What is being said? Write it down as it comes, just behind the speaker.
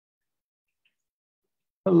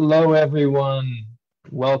Hello, everyone.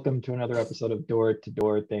 Welcome to another episode of Door to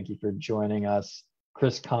Door. Thank you for joining us.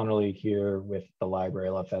 Chris Connolly here with the Library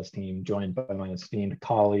LFS team, joined by my esteemed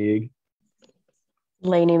colleague,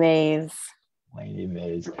 Lainey Mays Lainey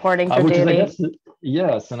Mays, reporting for which is, I duty. guess,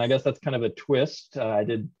 yes, and I guess that's kind of a twist. I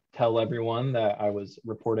did tell everyone that I was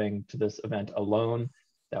reporting to this event alone.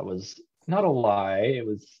 That was not a lie. It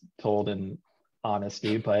was told in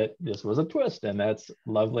honesty, but this was a twist, and that's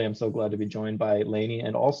lovely. I'm so glad to be joined by Lainey,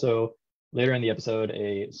 and also later in the episode,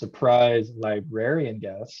 a surprise librarian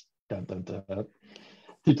guest, dun, dun, dun,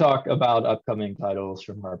 to talk about upcoming titles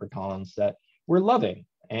from HarperCollins that we're loving.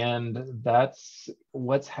 And that's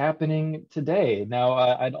what's happening today. Now,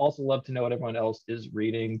 I'd also love to know what everyone else is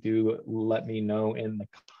reading. Do let me know in the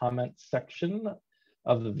comment section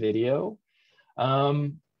of the video.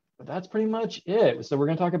 But that's pretty much it. So we're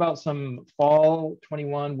going to talk about some fall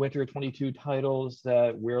 21, winter 22 titles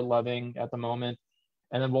that we're loving at the moment.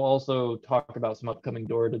 And then we'll also talk about some upcoming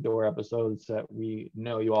door-to-door episodes that we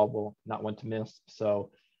know you all will not want to miss.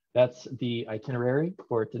 So that's the itinerary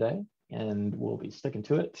for today, and we'll be sticking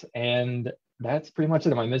to it. And that's pretty much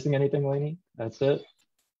it. Am I missing anything, Lainey? That's it?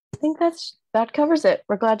 I think that covers it.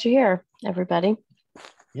 We're glad you're here, everybody.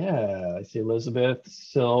 Yeah, I see Elizabeth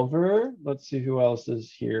Silver. Let's see who else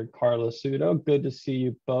is here. Carla Sudo. Good to see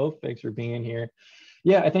you both. Thanks for being here.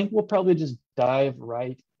 Yeah, I think we'll probably just dive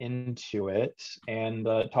right into it and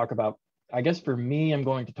talk about, I guess for me, I'm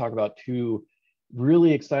going to talk about two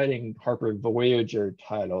really exciting Harper Voyager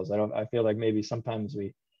titles. I feel like maybe sometimes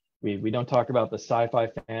we don't talk about the sci-fi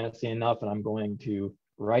fantasy enough, and I'm going to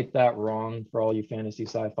right that wrong for all you fantasy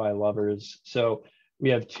sci-fi lovers. So we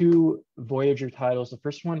have two Voyager titles. The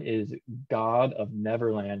first one is God of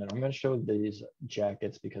Neverland, and I'm going to show these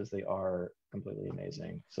jackets because they are completely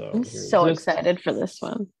amazing. So I'm here's so this, excited for this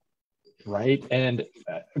one. right? And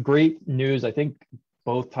great news. I think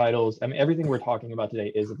both titles, I mean, everything we're talking about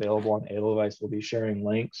today is available on Edelweiss. We'll be sharing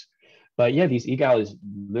links. But yeah, these e-galleys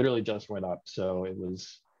literally just went up. So it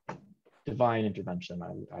was divine intervention,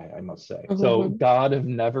 I must say. So Mm-hmm. God of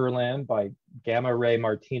Neverland by Gamma Ray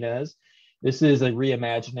Martinez. This is a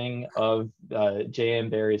reimagining of J.M.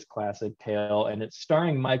 Barrie's classic tale, and it's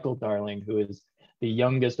starring Michael Darling, who is the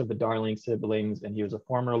youngest of the Darling siblings, and he was a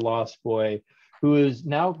former lost boy who is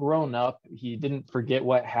now grown up. He didn't forget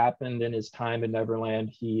what happened in his time in Neverland.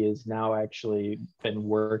 He is now actually been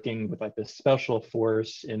working with like this special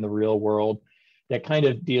force in the real world that kind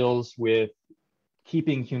of deals with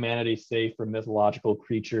keeping humanity safe from mythological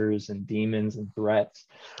creatures and demons and threats.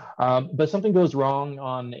 But something goes wrong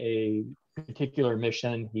on a particular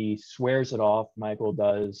mission. He swears it off, Michael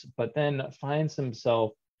does, but then finds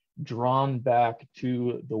himself drawn back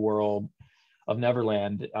to the world of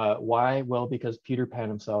Neverland. Why? Well, because Peter Pan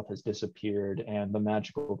himself has disappeared, and the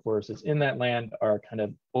magical forces in that land are kind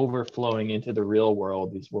of overflowing into the real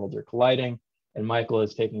world. These worlds are colliding, and Michael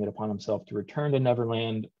is taking it upon himself to return to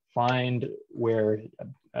Neverland, find where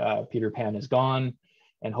Peter Pan is gone,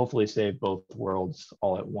 and hopefully save both worlds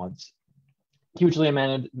all at once. Hugely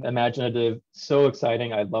imaginative, so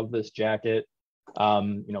exciting. I love this jacket.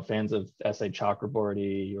 Fans of S.A.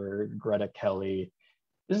 Chakraborty or Greta Kelly,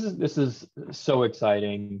 this is so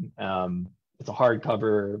exciting. It's a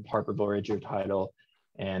hardcover Harper Voyager title,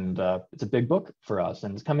 and it's a big book for us.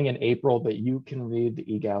 And it's coming in April, but you can read the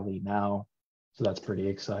eGalley now, so that's pretty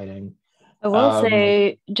exciting. I will Um,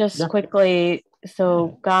 say just yeah, quickly, yeah,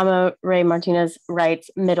 so Gamma Ray Martinez writes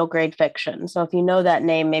middle grade fiction. So if you know that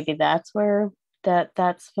name, maybe that's where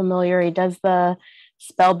that's familiar. He does the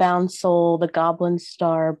Spellbound Soul, the Goblin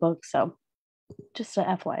Star book. So just a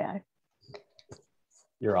FYI.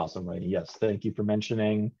 you're awesome, lady. Yes, thank you for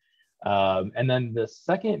mentioning. And then the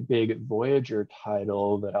second big Voyager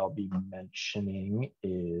title that I'll be mentioning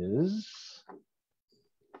is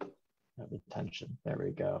attention. There we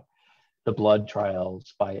go. The Blood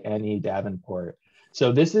Trials by Annie Davenport.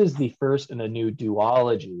 So this is the first in a new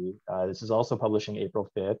duology. This is also publishing April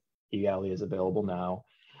 5th. eGalley is available now.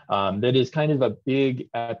 That is kind of a big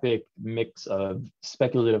epic mix of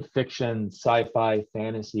speculative fiction, sci-fi,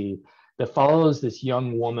 fantasy that follows this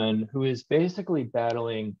young woman who is basically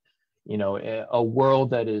battling, a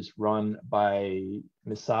world that is run by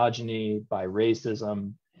misogyny, by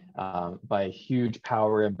racism, by huge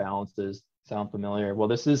power imbalances. Sound familiar? Well,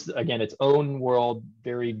 this is, again, its own world,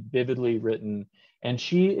 very vividly written. And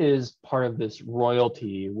she is part of this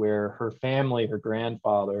royalty where her family, her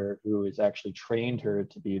grandfather, who has actually trained her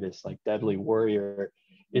to be this like deadly warrior,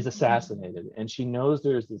 is assassinated. And she knows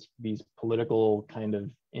there's these political kind of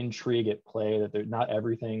intrigue at play, that not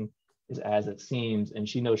everything is as it seems. And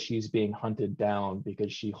she knows she's being hunted down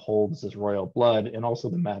because she holds this royal blood and also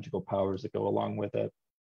the magical powers that go along with it.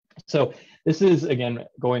 So this is, again,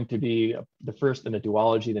 going to be the first in a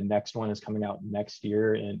duology. The next one is coming out next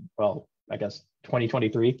year in, well, I guess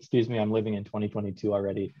 2023. Excuse me, I'm living in 2022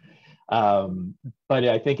 already. But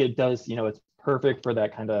I think it does, it's perfect for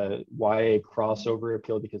that kind of YA crossover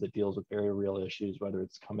appeal because it deals with very real issues, whether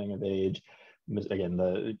it's coming of age, again,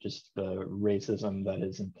 the racism that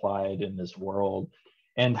is implied in this world,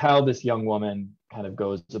 and how this young woman kind of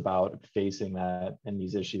goes about facing that and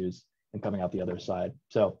these issues and coming out the other side.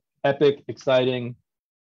 So epic, exciting,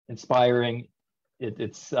 inspiring.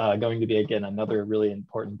 It's going to be, again, another really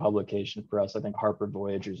important publication for us. I think Harper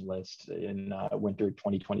Voyager's list in winter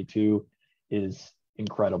 2022 is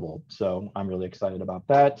incredible. So I'm really excited about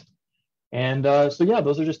that. And so, yeah,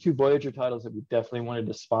 those are just two Voyager titles that we definitely wanted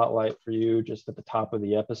to spotlight for you just at the top of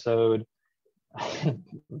the episode.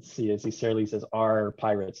 Let's see, as he Sarah says, "Our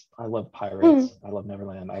pirates." I love pirates. I love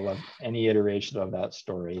Neverland. I love any iteration of that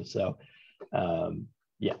story. So,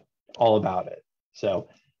 yeah, all about it. So,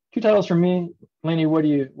 two titles from me. Lainey, what are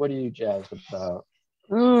you jazzed about?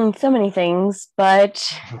 So many things,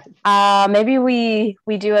 but maybe we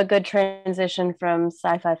do a good transition from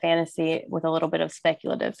sci-fi fantasy with a little bit of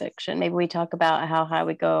speculative fiction. Maybe we talk about how high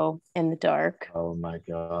we go in the dark. Oh my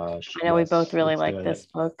gosh! I know we both really like this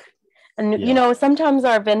book, and sometimes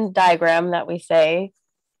our Venn diagram that we say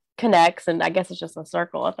connects, and I guess it's just a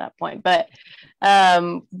circle at that point. But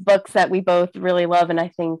books that we both really love, and I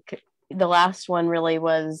think the last one really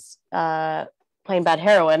was Plain Bad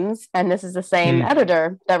Heroines, and this is the same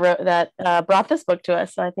editor that brought this book to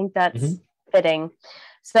us, so I think that's fitting.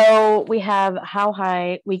 So we have How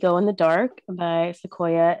High We Go in the Dark by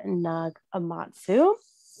Sequoia Nagamatsu,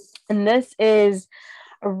 and this is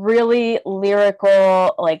a really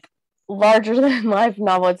lyrical, like larger than life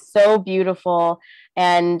novel. It's so beautiful,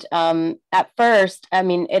 and at first, I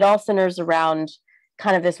mean, it all centers around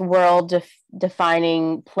kind of this world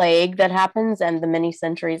defining plague that happens and the many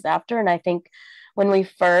centuries after. And I think when we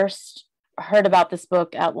first heard about this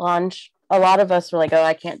book at launch, a lot of us were like, oh,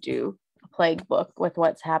 I can't do a plague book with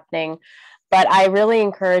what's happening. But I really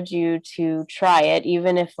encourage you to try it,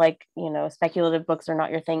 even if speculative books are not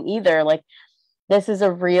your thing either. Like, this is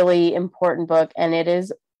a really important book, and it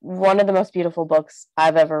is one of the most beautiful books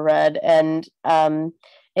I've ever read. And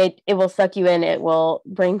it will suck you in. It will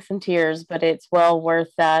bring some tears, but it's well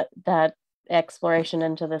worth that exploration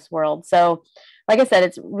into this world. So, like I said,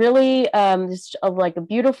 it's really just like a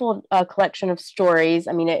beautiful collection of stories.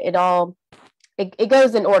 I mean, it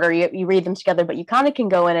goes in order. You read them together, but you kind of can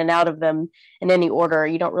go in and out of them in any order.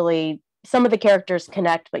 You don't really. Some of the characters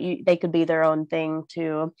connect, but they could be their own thing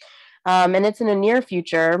too. And it's in a near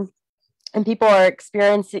future, and people are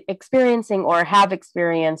experiencing or have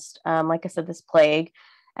experienced, like I said, this plague.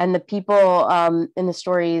 And the people in the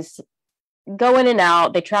stories go in and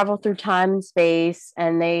out. They travel through time and space,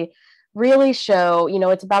 and they really show,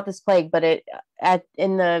 it's about this plague, but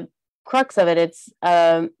in the crux of it, it's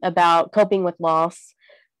about coping with loss,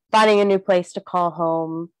 finding a new place to call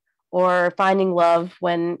home, or finding love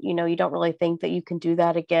when, you don't really think that you can do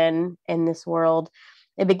that again in this world.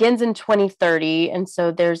 It begins in 2030, and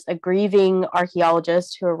so there's a grieving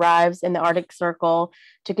archaeologist who arrives in the Arctic Circle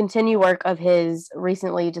to continue work of his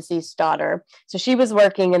recently deceased daughter. So she was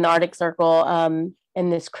working in the Arctic Circle in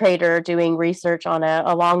this crater doing research on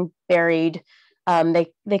a long buried,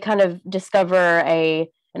 they kind of discover an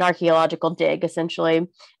archaeological dig, essentially,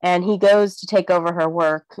 and he goes to take over her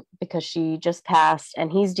work because she just passed,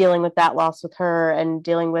 and he's dealing with that loss with her and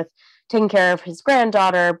dealing with taking care of his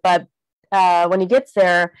granddaughter. But when he gets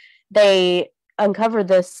there, they uncover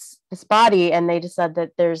this body, and they decide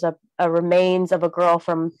that there's a remains of a girl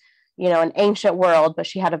from, an ancient world, but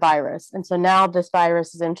she had a virus. And so now this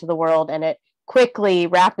virus is into the world, and it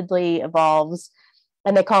rapidly evolves,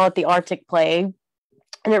 and they call it the Arctic Plague,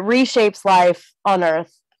 and it reshapes life on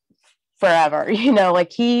Earth forever.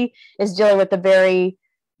 Like, he is dealing with a very,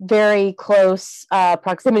 very close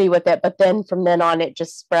proximity with it, but then from then on it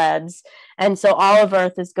just spreads, and so all of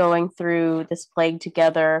Earth is going through this plague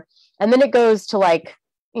together. And then it goes to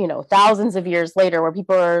thousands of years later, where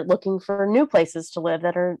people are looking for new places to live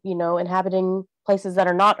that are inhabiting places that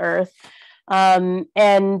are not Earth.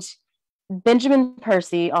 And Benjamin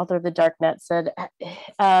Percy, author of The Darknet, said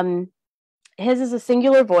his is a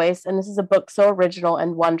singular voice, and this is a book so original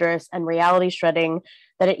and wondrous and reality shredding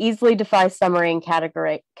that it easily defies summary and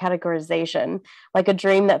categorization, like a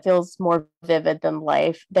dream that feels more vivid than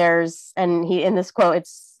life. And he, in this quote,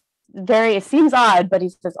 it seems odd, but he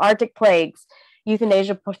says, Arctic plagues,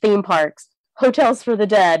 euthanasia theme parks, hotels for the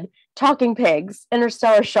dead, talking pigs,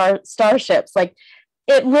 interstellar starships. Like,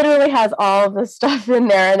 it literally has all of the stuff in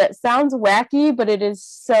there, and it sounds wacky, but it is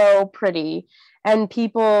so pretty. and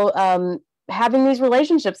people having these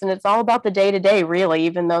relationships, and it's all about the day to day, really,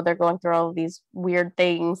 even though they're going through all of these weird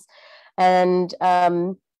things. And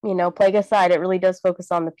plague aside, it really does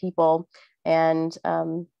focus on the people. And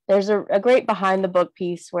there's a great behind the book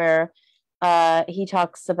piece where he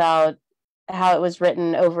talks about how it was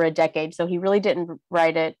written over a decade. So he really didn't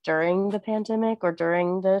write it during the pandemic or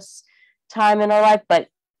during this time in our life, but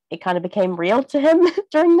it kind of became real to him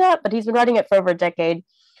during that. But he's been writing it for over a decade.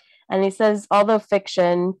 And he says, although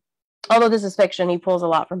this is fiction, he pulls a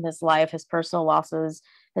lot from his life, his personal losses,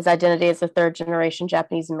 his identity as a third generation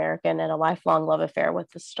Japanese American, and a lifelong love affair with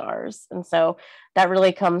the stars. And so that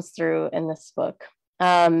really comes through in this book.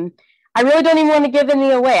 I really don't even want to give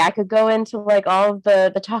any away. I could go into like all of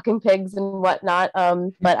the talking pigs and whatnot,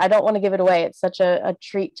 but I don't want to give it away. It's such a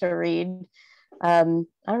treat to read. I don't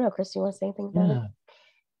know, Chris, do you want to say anything about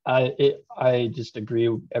it? I just agree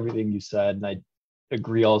with everything you said, and I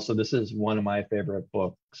agree also. This is one of my favorite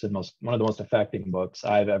books and one of the most affecting books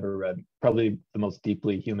I've ever read. Probably the most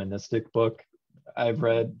deeply humanistic book I've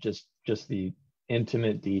read. Just the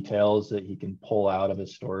intimate details that he can pull out of a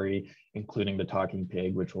story, including the talking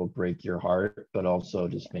pig, which will break your heart, but also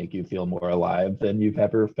just make you feel more alive than you've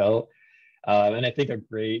ever felt. And I think a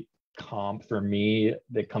great comp for me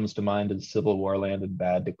that comes to mind is Civil War Land in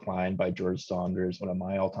Bad Decline by George Saunders, one of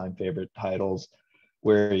my all-time favorite titles,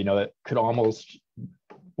 where it could almost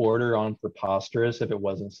border on preposterous if it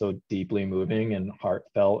wasn't so deeply moving and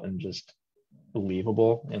heartfelt and just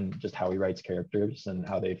believable, and just how he writes characters and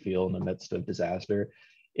how they feel in the midst of disaster.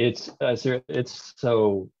 It's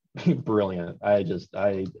so brilliant. I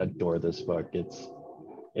adore this book.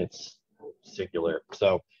 It's singular.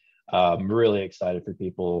 So I'm really excited for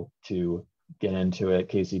people to get into it.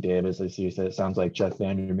 Casey Davis, I see you said it sounds like Jeff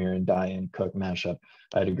Vandermeer and Diane Cook mashup.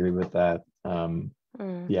 I'd agree with that.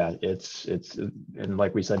 Yeah, it's and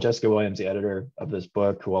like we said, Jessica Williams, the editor of this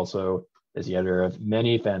book, who also is the editor of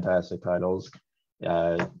many fantastic titles,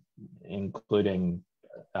 including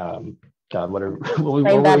God, what were we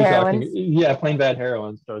talking? Yeah, Plain Bad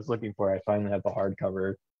Heroines. I was looking for. I finally have the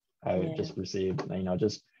hardcover I just received.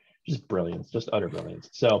 Just brilliance, just utter brilliance.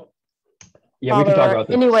 So yeah, we can talk about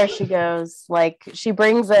this. Anywhere she goes, like she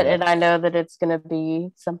brings it, and I know that it's going to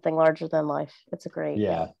be something larger than life. It's a great.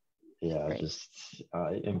 Yeah, just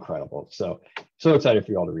incredible. So excited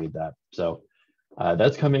for you all to read that. So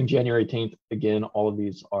that's coming January 18th. Again, all of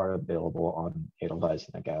these are available on Edelweiss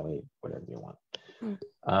and Galley, whatever you want.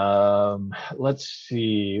 Let's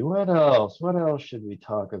see, what else should we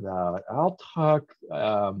talk about? I'll talk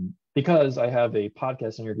because I have a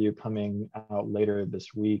podcast interview coming out later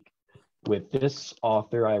this week with this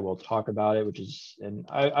author. I will talk about it, which is, and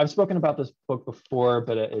I've spoken about this book before,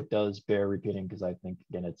 but it does bear repeating because I think,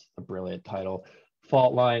 again, it's a brilliant title.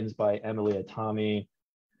 Fault Lines by Emily Atami.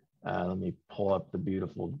 Let me pull up the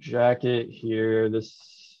beautiful jacket here.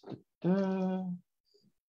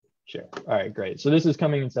 Sure. All right, great. So this is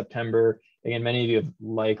coming in September. Again, many of you have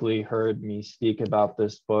likely heard me speak about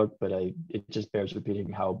this book, but it just bears repeating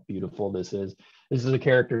how beautiful this is. This is a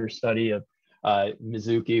character study of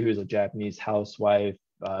Mizuki, who's a Japanese housewife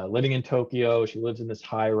living in Tokyo. She lives in this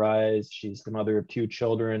high rise. She's the mother of 2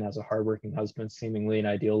 children, has a hardworking husband, seemingly an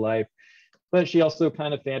ideal life, but she also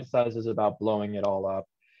kind of fantasizes about blowing it all up.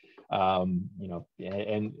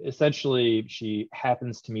 And essentially she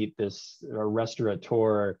happens to meet this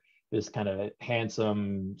restaurateur, this kind of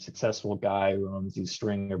handsome, successful guy who owns these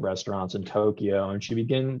string of restaurants in Tokyo. And she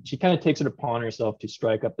kind of takes it upon herself to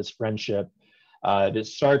strike up this friendship. It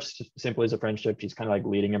starts simply as a friendship. She's kind of like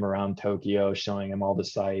leading him around Tokyo, showing him all the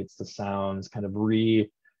sights, the sounds, kind of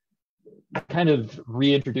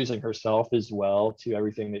reintroducing herself as well to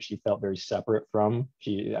everything that she felt very separate from.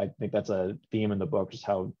 I think that's a theme in the book, just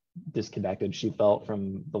how disconnected she felt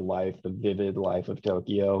from the vivid life of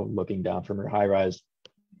Tokyo, looking down from her high rise.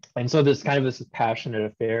 And so this passionate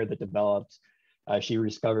affair that develops, she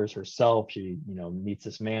rediscovers herself. She meets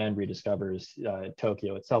this man, rediscovers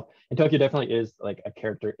Tokyo itself, and Tokyo definitely is like a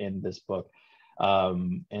character in this book.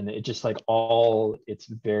 And it just like all its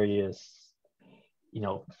various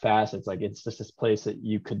facets, like it's just this place that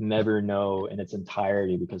you could never know in its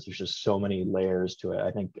entirety because there's just so many layers to it.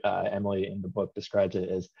 I think Emily in the book describes it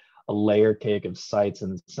as a layer cake of sights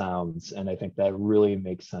and sounds, and I think that really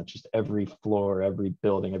makes sense. Just every floor, every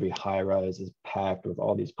building, every high rise is packed with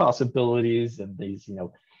all these possibilities and these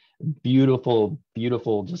beautiful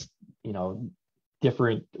just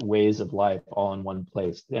different ways of life all in one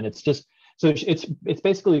place. And it's just it's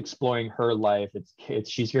basically exploring her life.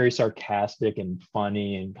 She's very sarcastic and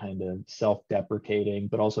funny and kind of self-deprecating,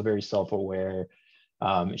 but also very self-aware.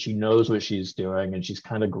 She knows what she's doing, and she's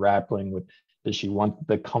kind of grappling with Does she want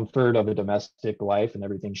the comfort of a domestic life and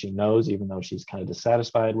everything she knows, even though she's kind of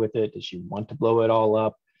dissatisfied with it? Does she want to blow it all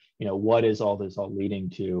up? What is all this all leading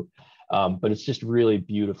to? But it's just really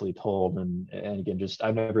beautifully told. And again, just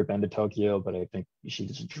I've never been to Tokyo, but I think she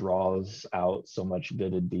just draws out so much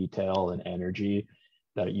vivid detail and energy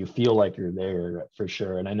that you feel like you're there for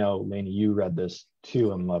sure. And I know, Lainey, you read this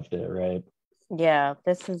too and loved it, right? Yeah,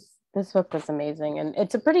 this book was amazing, and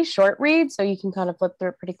it's a pretty short read, so you can kind of flip through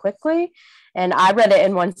it pretty quickly. And I read it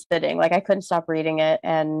in one sitting; like I couldn't stop reading it.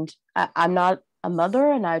 And I'm not a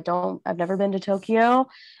mother, and I've never been to Tokyo,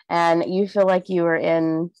 and you feel like you are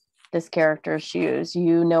in this character's shoes.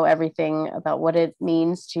 You know everything about what it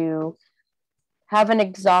means to have an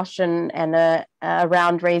exhaustion and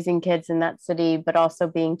around raising kids in that city, but also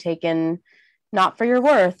being taken not for your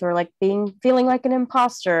worth, or like feeling like an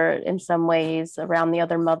imposter in some ways around the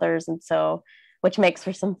other mothers. And so, which makes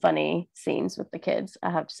for some funny scenes with the kids,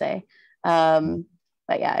 I have to say.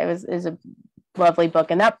 But yeah, it was a lovely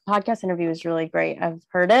book. And that podcast interview is really great. I've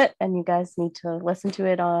heard it, and you guys need to listen to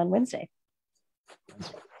it on Wednesday.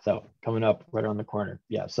 So coming up right around the corner.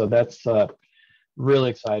 Yeah. So that's really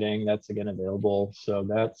exciting. That's again available. So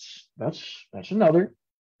that's another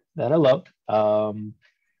that I loved.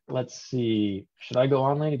 Let's see. Should I go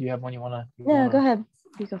on, Lainey? Do you have one you wanna? Yeah, go ahead.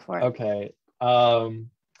 You go for it. Okay.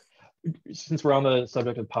 Since we're on the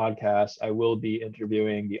subject of podcasts, I will be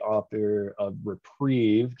interviewing the author of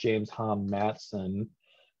Reprieve, James Hom Matson.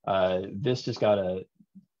 This just got a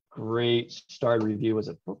great starred review. Was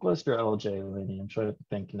it Booklist or LJ, Lainey? I'm trying to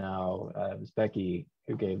think now. It was Becky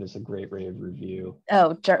who gave this a great rave review.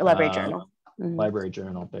 Oh, Library Journal. Mm-hmm. Library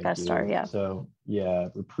Journal, thank you. Star, yeah. So yeah,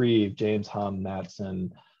 Reprieve, James Hom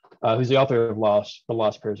Matson, who's the author of The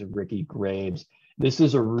Lost Prayers of Ricky Graves. This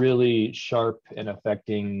is a really sharp and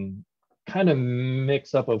affecting kind of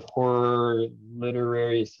mix up of horror,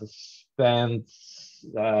 literary suspense,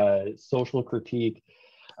 social critique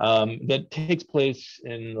that takes place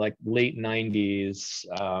in like late 90s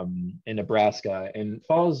in Nebraska, and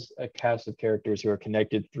follows a cast of characters who are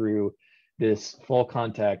connected through this full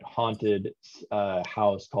contact haunted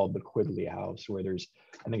house called the Quigley House, where there's,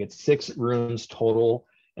 I think it's 6 rooms total,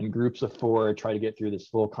 and groups of 4 try to get through this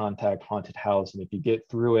full contact haunted house. And if you get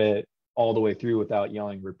through it all the way through without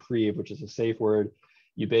yelling reprieve, which is a safe word,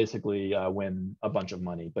 you basically win a bunch of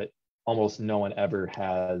money. But almost no one ever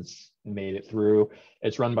has made it through.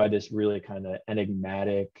 It's run by this really kind of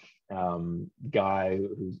enigmatic guy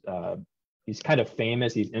who's he's kind of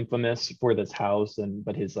famous, he's infamous for this house,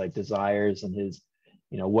 but his like desires and his,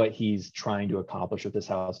 what he's trying to accomplish with this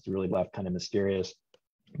house is really left kind of mysterious.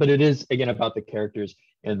 But it is again about the characters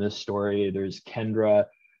in this story. There's Kendra,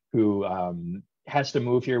 who has to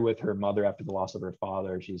move here with her mother after the loss of her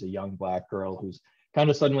father. She's a young Black girl who's kind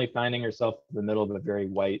of suddenly finding herself in the middle of a very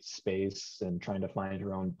white space and trying to find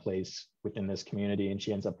her own place within this community. And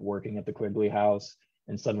she ends up working at the Quigley House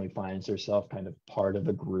and suddenly finds herself kind of part of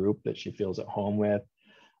a group that she feels at home with.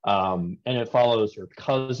 And it follows her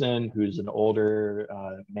cousin, who's an older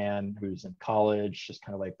man who's in college, just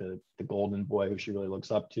kind of like the golden boy who she really looks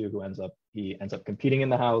up to, who ends up competing in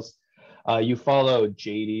the house. You follow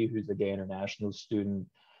JD, who's a gay international student,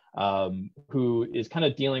 who is kind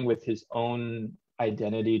of dealing with his own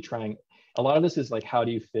identity, a lot of this is like, how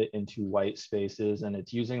do you fit into white spaces? And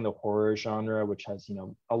it's using the horror genre, which has,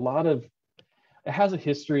 it has a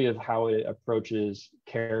history of how it approaches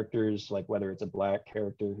characters, like whether it's a Black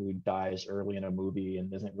character who dies early in a movie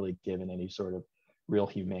and isn't really given any sort of real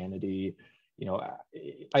humanity.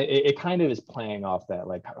 It kind of is playing off that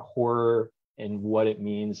like horror and what it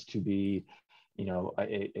means to be,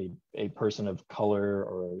 a person of color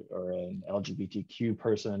or an LGBTQ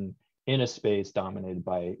person in a space dominated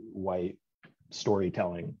by white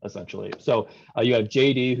storytelling, essentially. So you have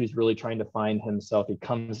JD, who's really trying to find himself. He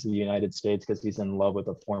comes to the United States because he's in love with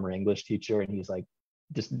a former English teacher, and he's like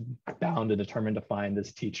just bound and determined to find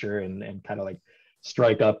this teacher and kind of like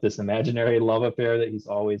strike up this imaginary love affair that he's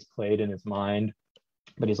always played in his mind.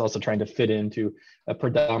 But he's also trying to fit into a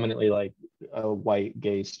predominantly like a white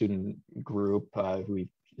gay student group who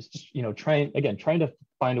is just, trying to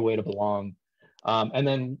find a way to belong. And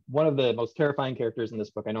then one of the most terrifying characters in this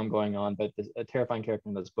book, I know I'm going on, but a terrifying character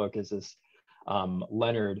in this book is this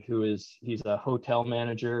Leonard, he's a hotel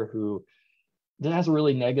manager who has a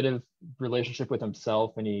really negative relationship with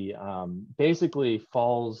himself. And he basically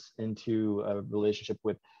falls into a relationship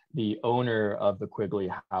with the owner of the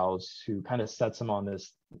Quigley House, who kind of sets him on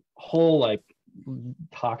this whole like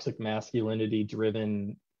toxic masculinity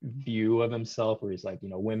driven view of himself, where he's like,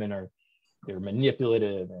 women they're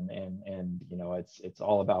manipulative and it's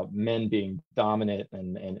all about men being dominant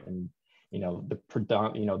and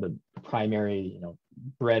the primary,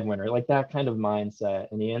 breadwinner, like that kind of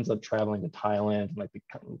mindset. And he ends up traveling to Thailand and like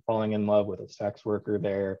falling in love with a sex worker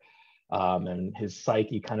there. And his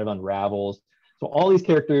psyche kind of unravels. So all these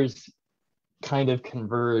characters kind of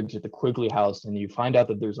converge at the Quigley house, and you find out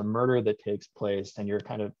that there's a murder that takes place, and you're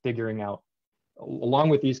kind of figuring out, along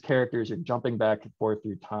with these characters, you're jumping back and forth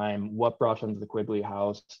through time, what brought them to the Quigley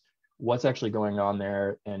house, what's actually going on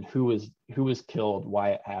there, and who was killed, why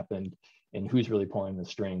it happened, and who's really pulling the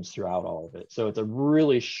strings throughout all of it. So it's a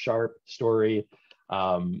really sharp story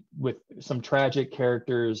with some tragic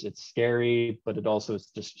characters. It's scary, but it also is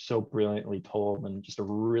just so brilliantly told, and just a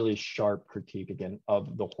really sharp critique again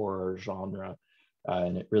of the horror genre.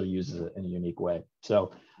 And it really uses it in a unique way.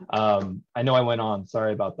 So I know I went on,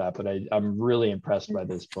 sorry about that, but I'm really impressed by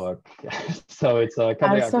this book. So it's coming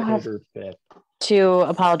out October 5th. To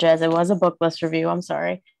apologize, it was a book list review, I'm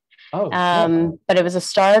sorry. Oh, but it was a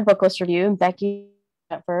starred book list review. Becky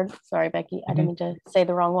Shepard, sorry Becky, I didn't mean to say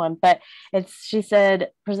the wrong one, but she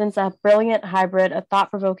said, presents a brilliant hybrid, a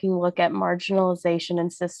thought-provoking look at marginalization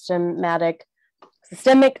and systemic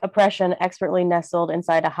oppression, expertly nestled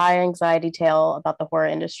inside a high anxiety tale about the horror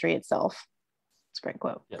industry itself. It's a great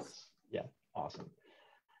quote. Yes, yeah, awesome.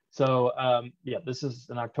 So this is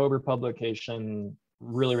an October publication.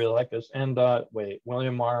 Really like this. And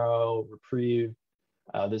William Morrow, Reprieve.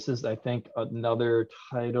 This is, I think, another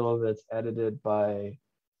title that's edited by,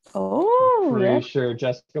 I'm pretty sure,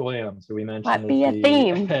 Jessica Williams, who we mentioned might be a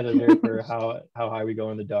theme. Editor for How High We Go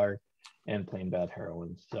in the Dark and Plain Bad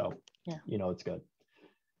Heroines. So, it's good.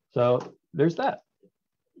 So there's that.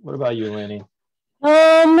 What about you, Lainey?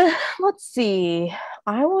 Let's see.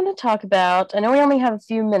 I want to talk about, I know we only have a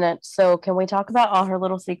few minutes, so can we talk about All Her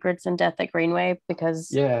Little Secrets and Death at Greenway?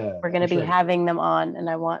 Because we're going to be having them on, and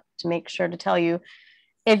I want to make sure to tell you,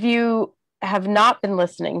 if you have not been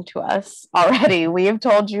listening to us already, we have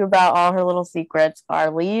told you about All Her Little Secrets,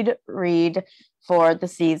 our lead read for the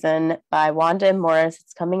season by Wanda and Morris.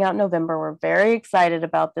 It's coming out in November. We're very excited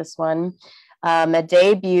about this one. A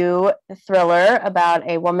debut thriller about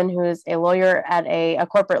a woman who is a lawyer at a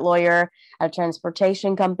corporate lawyer at a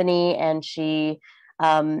transportation company, and she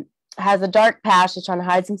has a dark past. She's trying to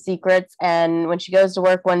hide some secrets, and when she goes to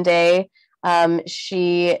work one day,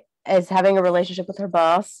 she is having a relationship with her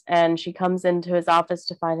boss, and she comes into his office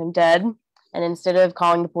to find him dead, and instead of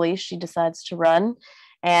calling the police, she decides to run.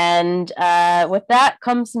 And with that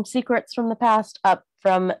comes some secrets from the past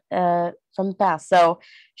from the past. So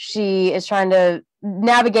she is trying to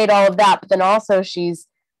navigate all of that, but then also she's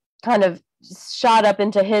kind of shot up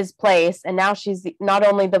into his place, and now she's not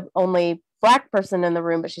only the only Black person in the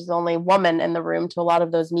room, but she's the only woman in the room to a lot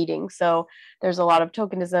of those meetings. So there's a lot of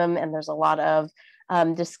tokenism, and there's a lot of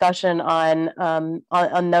discussion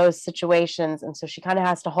on those situations, and so she kind of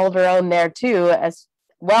has to hold her own there too, as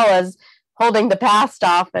well as holding the past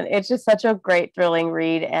off. And it's just such a great, thrilling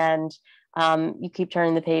read, and you keep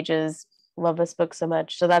turning the pages. Love this book so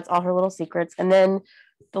much. So that's All Her Little Secrets. And then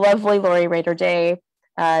the lovely Lori Raider Day,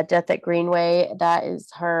 Death at Greenway. That is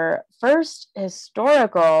her first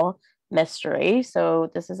historical mystery, so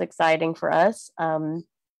this is exciting for us.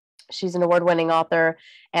 She's an award-winning author,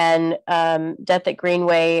 and Death at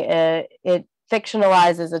Greenway, it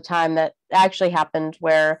fictionalizes a time that actually happened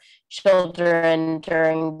where children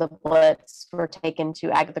during the Blitz were taken to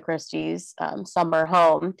Agatha Christie's summer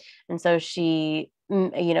home. And so she,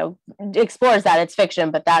 explores that. It's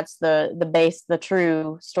fiction, but that's the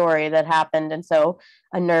true story that happened. And so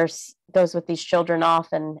a nurse goes with these children off,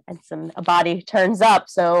 and a body turns up.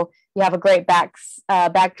 So you have a great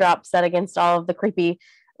backdrop set against all of the creepy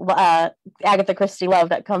Agatha Christie love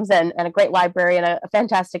that comes in, and a great library, and a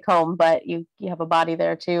fantastic home, but you have a body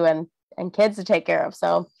there too, and kids to take care of.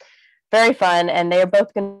 So very fun. And they are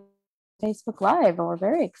both going to Facebook Live, and we're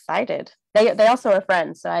very excited. They also are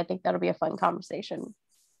friends, so I think that'll be a fun conversation.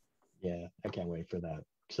 Yeah, I can't wait for that.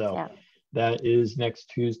 So that is next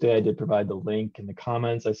Tuesday. I did provide the link in the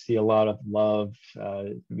comments. I see a lot of love,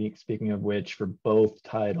 speaking of which, for both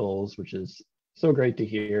titles, which is so great to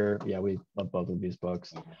hear. Yeah, we love both of these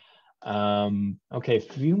books. Okay, a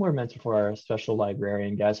few more minutes before our special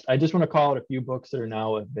librarian guest. I just want to call out a few books that are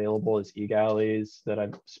now available as e-galleys that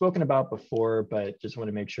I've spoken about before, but just want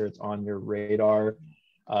to make sure it's on your radar.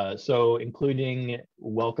 So including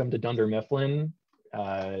Welcome to Dunder Mifflin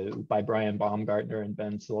by Brian Baumgartner and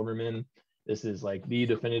Ben Silverman. This is like the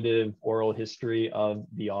definitive oral history of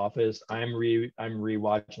The Office. I'm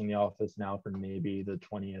rewatching The Office now for maybe the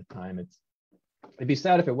 20th time. It'd be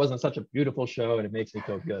sad if it wasn't such a beautiful show, and it makes me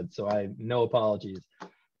feel good. So no apologies.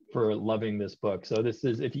 for loving this book. So this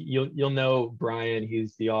is, if you'll know Brian,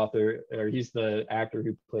 he's the author, or he's the actor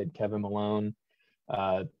who played Kevin Malone.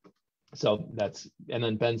 So that's, and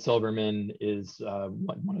then Ben Silverman is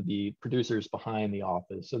one of the producers behind The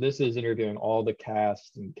Office. So this is interviewing all the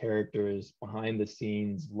cast and characters behind the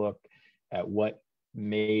scenes, look at what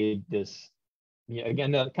made this,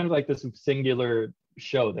 again, kind of like this singular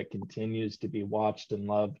show that continues to be watched and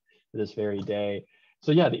loved to this very day.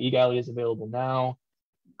 So yeah, the eGalley is available now.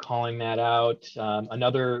 Calling that out.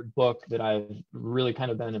 Another book that I've really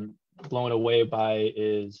kind of been blown away by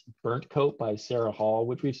is Burnt Coat by Sarah Hall,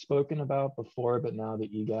 which we've spoken about before, but now the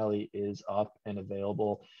eGalley is up and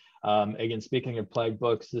available. Again, speaking of plague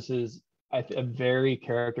books, this is a very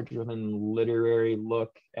character-driven literary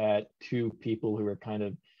look at two people who are kind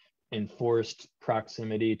of in forced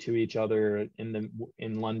proximity to each other in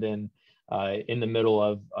London, in the middle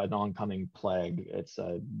of an oncoming plague. It's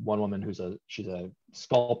one woman she's a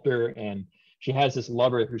sculptor, and she has this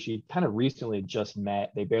lover who she kind of recently just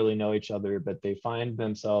met. They barely know each other, but they find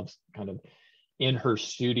themselves kind of in her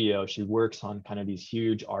studio. She works on kind of these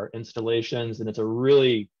huge art installations, and it's a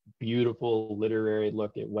really beautiful literary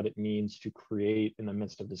look at what it means to create in the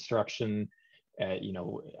midst of destruction.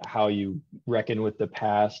 How you reckon with the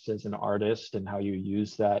past as an artist and how you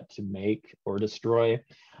use that to make or destroy,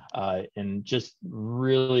 and just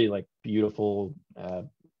really like beautiful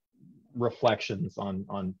reflections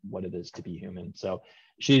on what it is to be human. So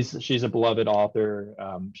she's a beloved author.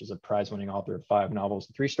 She's a prize-winning author of 5 novels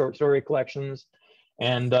and 3 story collections,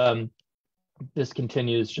 and this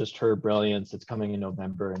continues just her brilliance. It's coming in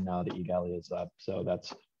November, and now the eGalley is up, so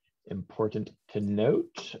that's important to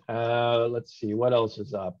note. Let's see, what else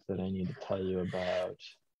is up that I need to tell you about?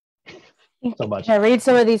 So much. Can I read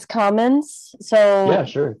some of these comments? So yeah,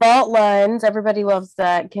 sure. Fault Lines, everybody loves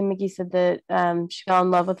that. Kim McGee said that she fell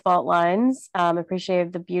in love with Fault Lines,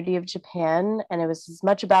 appreciated the beauty of Japan, and it was as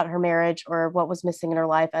much about her marriage or what was missing in her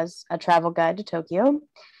life as a travel guide to Tokyo.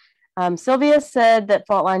 Sylvia said that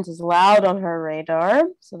Fault Lines is loud on her radar,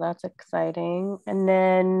 so that's exciting. And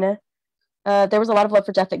then there was a lot of love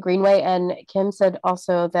for Death at Greenway, and Kim said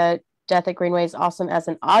also that Death at Greenway is awesome as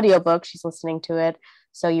an audiobook. She's listening to it.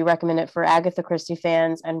 So you recommend it for Agatha Christie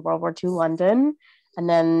fans and World War II London. And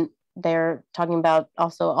then they're talking about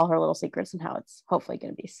also all her little secrets and how it's hopefully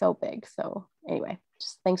going to be so big. So anyway,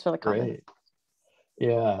 just thanks for the comment. Great.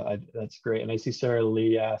 Yeah, that's great. And I see Sarah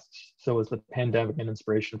Lee asks, so was the pandemic an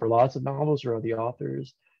inspiration for lots of novels or are the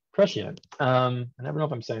authors prescient? I never know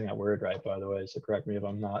if I'm saying that word right, by the way, so correct me if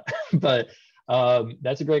I'm not. But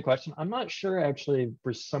that's a great question. I'm not sure actually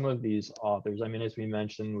for some of these authors. I mean, as we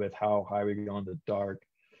mentioned with How High We Go in the Dark,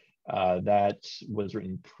 that was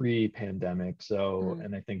written pre-pandemic. So,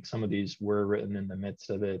 and I think some of these were written in the midst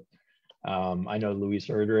of it. I know Louise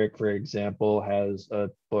Erdrich, for example, has a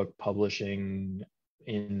book publishing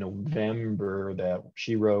in November that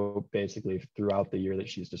she wrote basically throughout the year that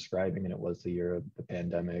she's describing, and it was the year of the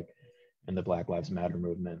pandemic and the Black Lives Matter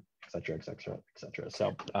movement, et cetera, et cetera, et cetera.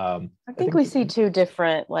 So I think we see 2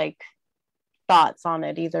 different thoughts on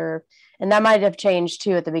it either, and that might have changed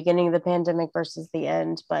too at the beginning of the pandemic versus the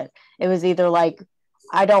end, but it was either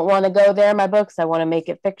I don't want to go there in my books, I want to make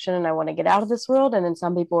it fiction and I want to get out of this world, and then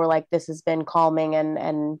some people were like, this has been calming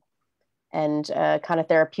and kind of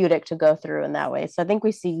therapeutic to go through in that way. So I think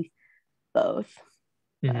we see both.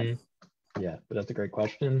 Mm-hmm. Yeah, but that's a great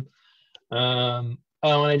question. And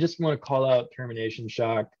I just want to call out Termination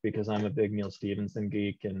Shock because I'm a big Neil Stephenson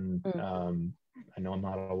geek, and I know I'm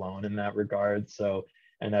not alone in that regard. So,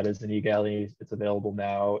 and that is an eGalley. It's available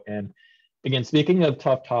now. And again, speaking of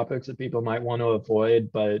tough topics that people might want to avoid,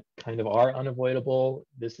 but kind of are unavoidable,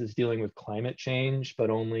 this is dealing with climate change, but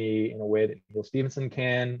only in a way that Neil Stephenson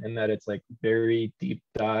can, and that it's very deep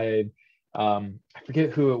dive. I forget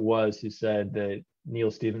who it was who said that Neil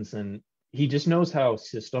Stephenson, he just knows how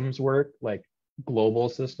systems work, like global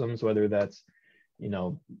systems, whether that's,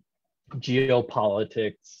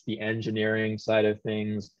 geopolitics, the engineering side of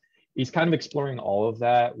things. He's kind of exploring all of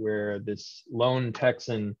that, where this lone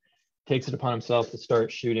Texan takes it upon himself to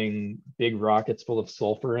start shooting big rockets full of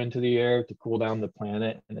sulfur into the air to cool down the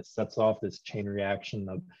planet, and it sets off this chain reaction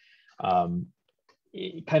of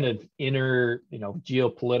kind of inner,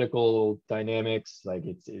 geopolitical dynamics. Like,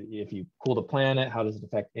 it's, if you cool the planet, how does it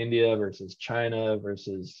affect India versus China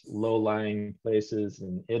versus low-lying places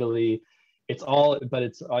in Italy? It's all, but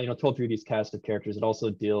it's told through these cast of characters. It also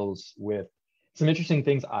deals with some interesting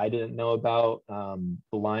things I didn't know about,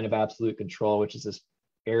 the line of absolute control, which is this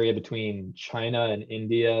area between China and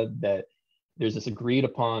India that there's this agreed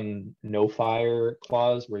upon no fire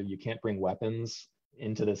clause where you can't bring weapons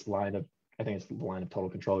into this line of, I think it's the line of total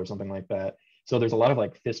control or something like that. So there's a lot of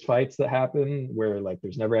like fist fights that happen where like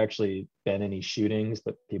there's never actually been any shootings,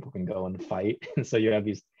 but people can go and fight. And so you have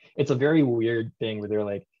these, it's a very weird thing where they're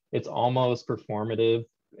like, it's almost performative,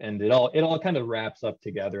 and it all kind of wraps up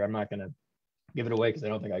together. I'm not going to give it away because I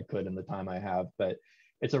don't think I could in the time I have, but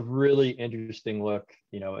it's a really interesting look,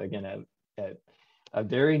 again, at a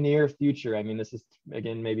very near future. I mean, this is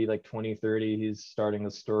again maybe like 2030 he's starting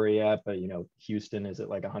the story at, but Houston is at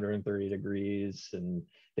like 130 degrees and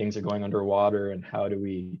things are going underwater, and how do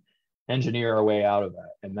we engineer our way out of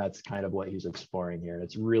that? And that's kind of what he's exploring here.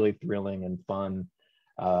 It's really thrilling and fun.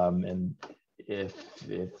 And if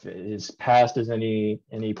his past is any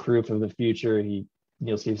proof of the future,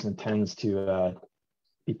 Neil Stephenson tends to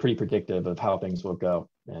be pretty predictive of how things will go.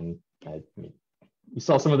 And I mean, you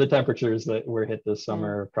saw some of the temperatures that were hit this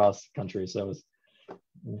summer across the country, so it was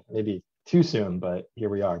maybe too soon, but here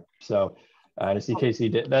we are. So I see Casey,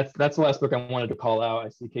 that's the last book I wanted to call out. I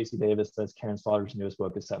see Casey Davis says Karen Slaughter's newest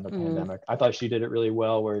book is set in the pandemic. I thought she did it really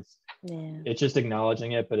well, where it's just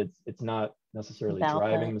acknowledging it, but it's not necessarily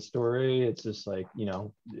driving the story. It's just like,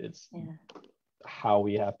 it's how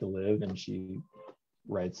we have to live, and she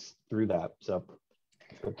writes through that. So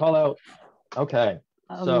call out. Okay.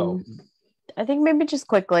 So I think maybe just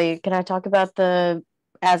quickly, can I talk about the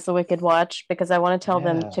As the Wicked Watch? Because I want to tell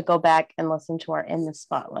them to go back and listen to our In the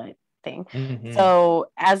Spotlight thing. So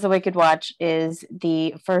As the Wicked Watch is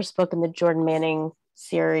the first book in the Jordan Manning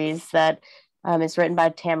series that is written by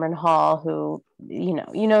Tamron Hall, who,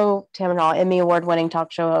 Tamron Hall, Emmy Award-winning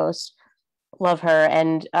talk show host. Love her.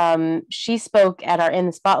 And she spoke at our In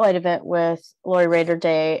the Spotlight event with Lori Raider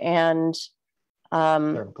Day and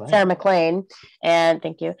Sarah McLean, and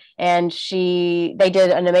thank you. And they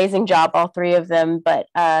did an amazing job, all three of them. But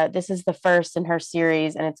this is the first in her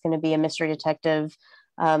series, and it's going to be a mystery detective,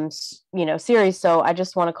 series. So I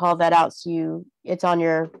just want to call that out, so it's on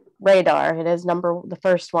your radar. It is the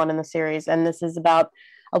first one in the series, and this is about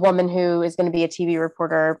a woman who is going to be a TV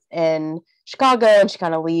reporter in Chicago, and she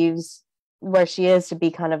kind of leaves where she is to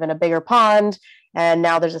be kind of in a bigger pond. And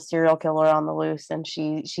now there's a serial killer on the loose, and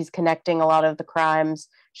she's connecting a lot of the crimes.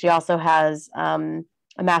 She also has a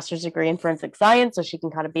master's degree in forensic science, so she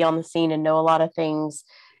can kind of be on the scene and know a lot of things.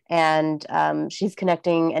 And she's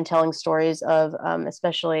connecting and telling stories of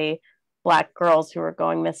especially Black girls who are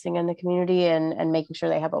going missing in the community, and making sure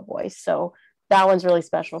they have a voice. So that one's really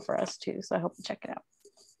special for us too. So I hope you check it out.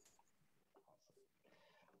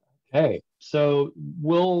 Okay, so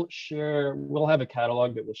we'll have a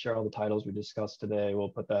catalog that will share all the titles we discussed today. We'll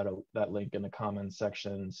put that link in the comments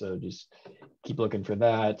section, so just keep looking for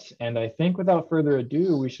that. And I think without further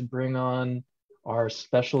ado, we should bring on our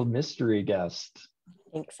special mystery guest.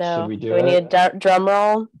 I think so. Should we do we need a drum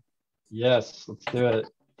roll? Yes, let's do it.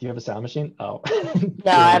 Do you have a sound machine? Oh.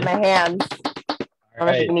 No, I have my hands. I don't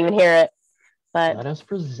know if you can even hear it. But let us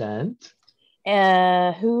present.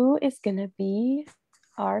 Who is gonna be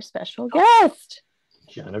our special guest?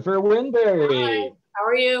 Jennifer Winberry. Hi, how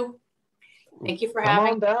are you? Thank you for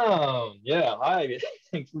having me. Come on down. Yeah, hi.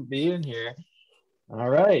 Thanks for being here. All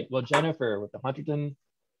right. Well, Jennifer with the Hunterdon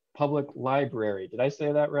Public Library. Did I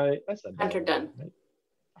say that right? I said Hunterdon.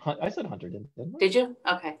 Right? I said Hunterdon, didn't I? Did you?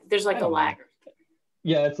 Okay. There's like a lag.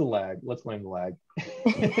 Yeah, it's a lag. Let's blame the lag.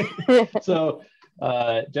 So,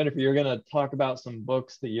 Jennifer, you're going to talk about some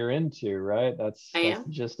books that you're into, right? That's the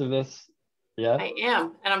gist of this. Yeah, I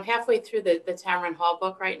am. And I'm halfway through the Tamron Hall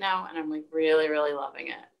book right now, and I'm like really, really loving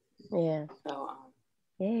it. Yeah. So,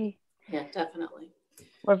 yay. Yeah, definitely.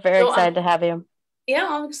 We're very excited to have you. Yeah,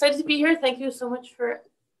 I'm excited to be here. Thank you so much for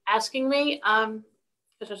asking me.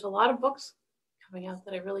 Because there's a lot of books coming out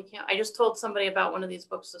that I really can't. I just told somebody about one of these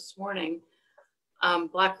books this morning.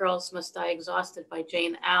 Black Girls Must Die Exhausted by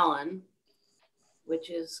Jane Allen,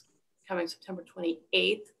 which is coming September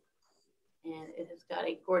 28th. And it has got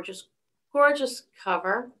a gorgeous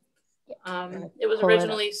cover. It was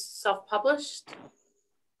originally self-published.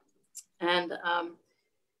 And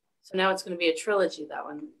so now it's going to be a trilogy. That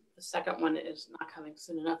one, the second one is not coming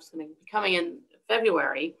soon enough. It's going to be coming in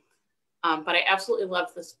February. But I absolutely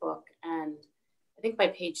loved this book. And I think by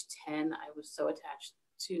page 10, I was so attached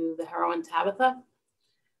to the heroine Tabitha.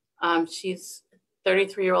 She's a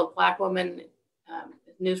 33-year-old Black woman,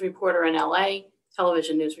 news reporter in LA,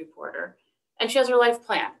 television news reporter. And she has her life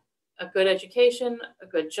plan, a good education, a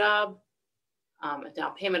good job, a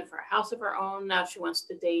down payment for a house of her own. Now she wants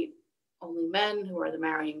to date only men who are the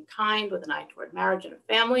marrying kind with an eye toward marriage and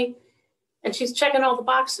a family. And she's checking all the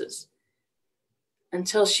boxes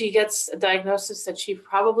until she gets a diagnosis that she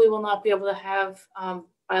probably will not be able to have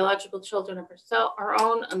biological children of her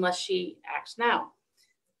own unless she acts now.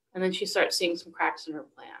 And then she starts seeing some cracks in her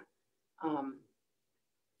plan.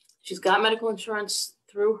 She's got medical insurance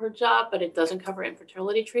through her job, but it doesn't cover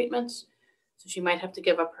infertility treatments. So she might have to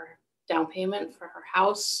give up her down payment for her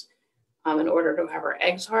house in order to have her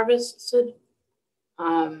eggs harvested,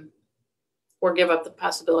 or give up the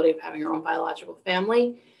possibility of having her own biological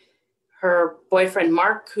family. Her boyfriend,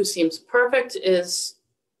 Mark, who seems perfect,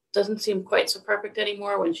 doesn't seem quite so perfect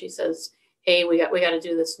anymore when she says, hey, we got to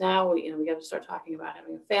do this now. We got to start talking about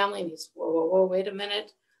having a family. And he's, whoa, wait a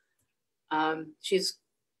minute. She's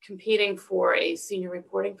competing for a senior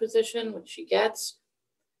reporting position, which she gets.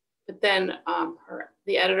 But then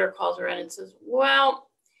the editor calls her in and says, well,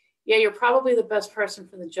 yeah, you're probably the best person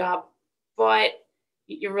for the job, but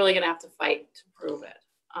you're really going to have to fight to prove it.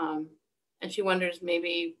 And she wonders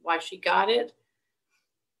maybe why she got it.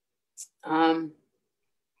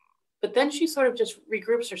 But then she sort of just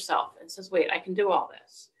regroups herself and says, wait, I can do all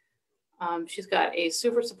this. She's got a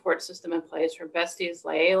super support system in place. Her besties,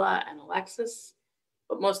 Layla and Alexis,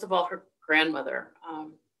 but most of all, her grandmother. Her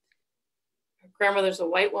grandmother's a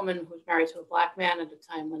white woman who was married to a black man at a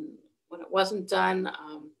time when it wasn't done.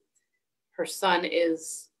 Her son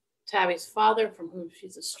is Tabby's father, from whom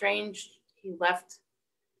she's estranged. He left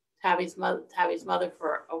Tabby's mother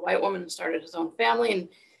for a white woman and started his own family. And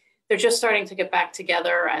they're just starting to get back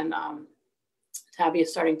together, and Tabby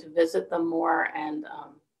is starting to visit them more and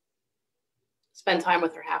spend time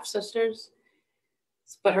with her half-sisters.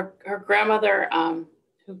 But her grandmother,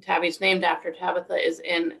 who Tabby's named after, Tabitha, is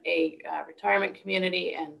in a retirement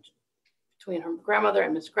community, and between her grandmother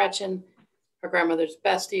and Miss Gretchen, her grandmother's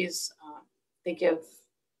besties, they give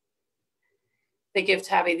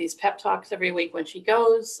Tabby these pep talks every week when she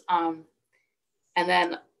goes. And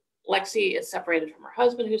then Lexi is separated from her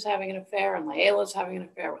husband, who's having an affair, and Layla's having an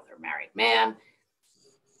affair with her married man.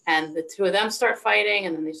 And the two of them start fighting,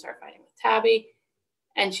 and then they start fighting with Tabby.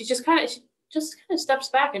 And she just kind of steps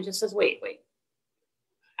back and just says, wait,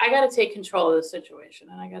 I got to take control of the situation,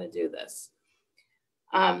 and I got to do this.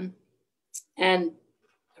 And her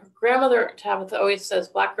grandmother, Tabitha, always says,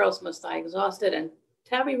 Black girls must die exhausted. And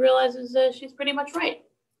Tabby realizes she's pretty much right.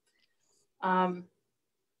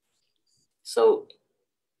 So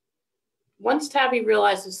once Tabby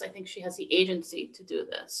realizes, I think she has the agency to do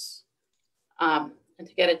this and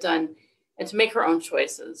to get it done and to make her own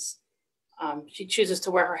choices. She chooses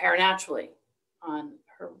to wear her hair naturally on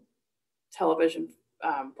her television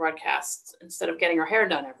broadcasts instead of getting her hair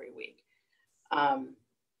done every week.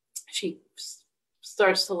 She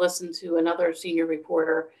starts to listen to another senior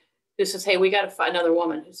reporter who says, hey, we got to fight, another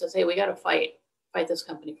woman who says, hey, we got to fight this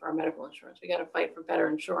company for our medical insurance. We got to fight for better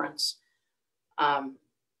insurance.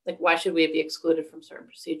 Like, why should we be excluded from certain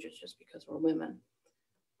procedures just because we're women?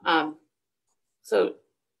 So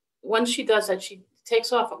once she does that, she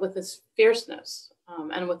takes off with this fierceness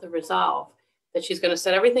and with the resolve that she's going to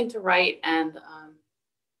set everything to right, and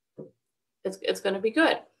it's going to be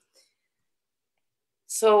good.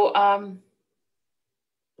 So I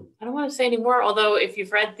don't want to say any more, although if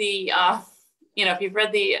you've read the,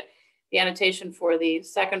 the annotation for the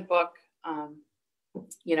second book,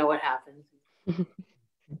 you know what happens.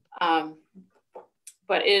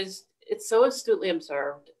 But it's so astutely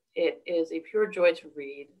observed. It is a pure joy to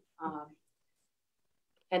read.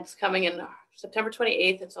 And it's coming in September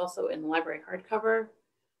 28th. It's also in the library hardcover.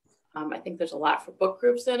 I think there's a lot for book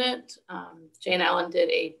groups in it. Jane Allen did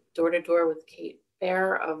a door-to-door with Kate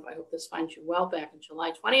Bear of I Hope This Finds You Well back on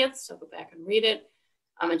July 20th, so go back and read it.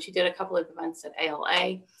 And she did a couple of events at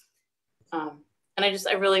ALA. And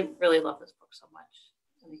I really, really love this book so much.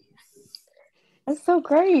 That's so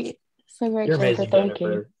great. So great, You're Jennifer. amazing, Thank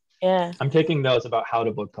Jennifer. you. Yeah. I'm taking notes about how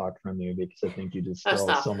to book talk from you because I think you just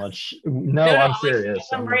tell so much. No, No, I'm serious.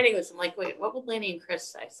 I'm writing this. I'm like, wait, what will Lainey and Chris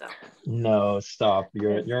say? So no, stop.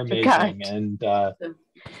 You're amazing. And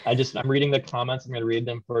I'm reading the comments. I'm going to read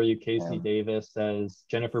them for you. Casey Davis says,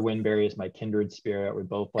 Jennifer Winberry is my kindred spirit. We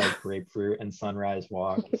both like grapefruit and sunrise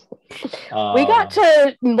walks. We got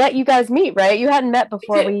to let you guys meet, right? You hadn't met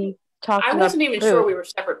before we talked. I wasn't even sure we were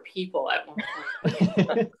separate people at one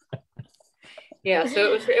point. Yeah,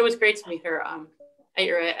 so it was great to meet her at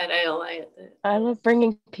ALA. I love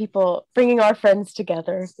bringing our friends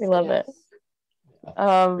together. We love it.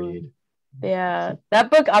 Yeah, that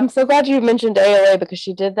book, I'm so glad you mentioned ALA because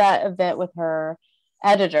she did that event with her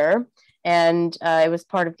editor, and it was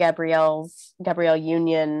part of Gabrielle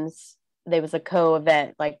Union's. There was a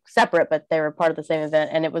co-event, like separate, but they were part of the same event,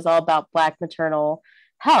 and it was all about Black maternal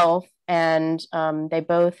health, and they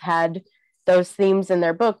both had those themes in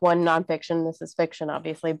their book, one nonfiction, this is fiction,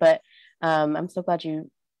 obviously, but I'm so glad you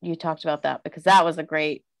talked about that because that was a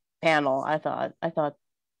great panel. I thought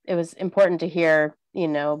it was important to hear,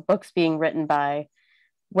 books being written by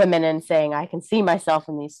women and saying, I can see myself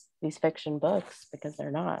in these fiction books, because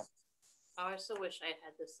they're not. Oh, I so wish I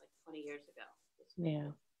had this like 20 years ago.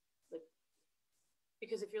 Yeah. Like,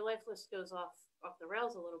 because if your life list goes off the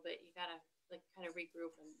rails a little bit, you gotta like kind of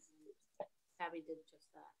regroup, and Abby did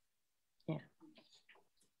just that. Yeah.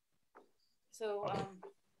 So,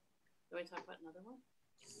 do we talk about another one?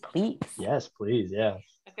 Please. Yes, please. Yeah.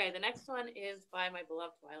 Okay, the next one is by my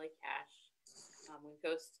beloved Wiley Cash. When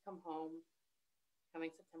Ghosts Come Home,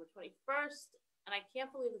 coming September 21st, and I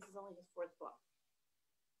can't believe this is only his 4th book.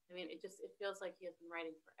 I mean, it feels like he has been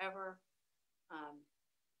writing forever. I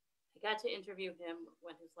got to interview him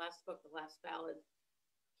when his last book, The Last Ballad,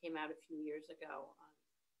 came out a few years ago,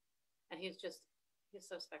 and he's so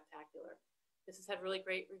spectacular. This has had really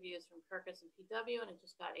great reviews from Kirkus and PW, and it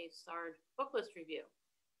just got a starred book list review.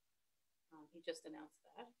 He just announced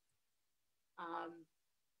that.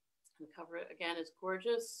 The cover again is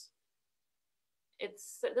gorgeous.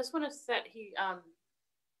 This one is set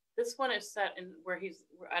in where he's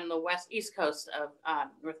on the east coast of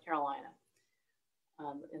North Carolina,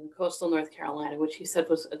 in coastal North Carolina, which he said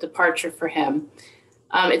was a departure for him.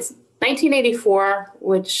 It's 1984,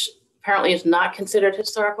 which apparently is not considered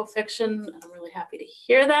historical fiction. I'm really happy to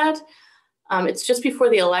hear that. It's just before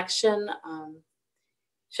the election.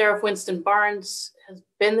 Sheriff Winston Barnes has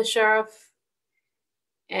been the sheriff,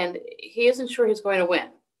 and he isn't sure he's going to win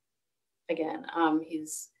again.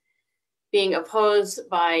 He's being opposed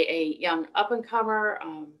by a young up-and-comer.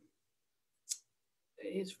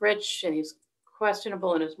 He's rich, and he's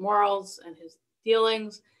questionable in his morals and his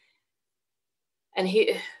dealings. And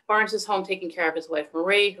Barnes is home taking care of his wife,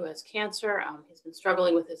 Marie, who has cancer. He's been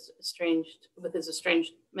struggling with his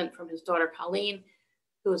estrangement from his daughter, Colleen,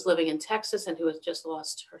 who is living in Texas and who has just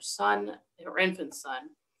lost her infant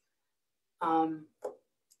son.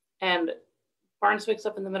 And Barnes wakes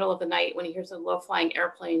up in the middle of the night when he hears a low-flying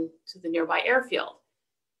airplane to the nearby airfield.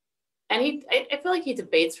 And I feel like he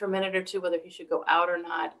debates for a minute or two whether he should go out or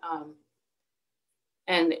not.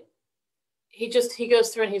 And he goes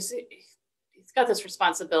through, and he's got this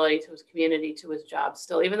responsibility to his community, to his job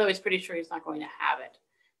still, even though he's pretty sure he's not going to have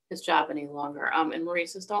his job any longer. And Marie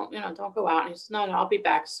says, don't go out. And he says, no, I'll be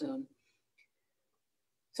back soon.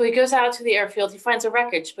 So he goes out to the airfield. He finds a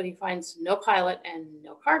wreckage, but he finds no pilot and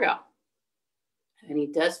no cargo. And he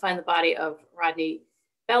does find the body of Rodney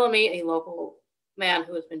Bellamy, a local man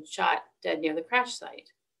who has been shot dead near the crash site.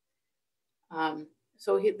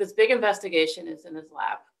 So this big investigation is in his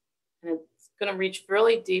lap, and it's going to reach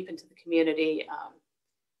really deep into the community.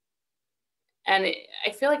 And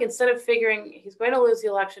I feel like instead of figuring he's going to lose the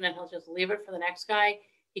election and he'll just leave it for the next guy,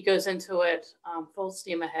 he goes into it full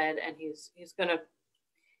steam ahead, and he's going to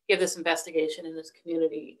give this investigation in this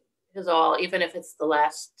community his all, even if it's the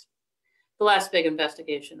last big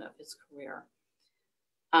investigation of his career.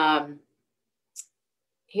 The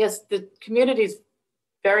community's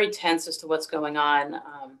very tense as to what's going on.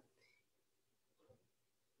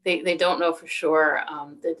 They don't know for sure.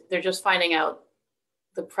 They're just finding out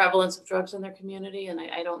the prevalence of drugs in their community, and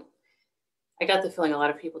I got the feeling a lot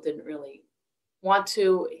of people didn't really want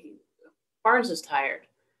to. Barnes is tired.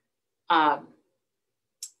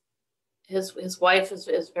 His wife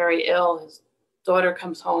is very ill. His daughter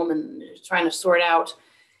comes home and is trying to sort out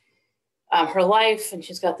her life, and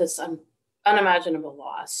she's got this unimaginable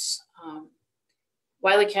loss.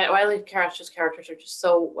 Wiley Carash's characters are just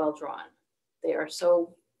so well drawn. They are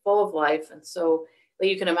so full of life, and so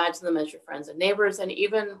you can imagine them as your friends and neighbors, and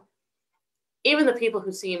even the people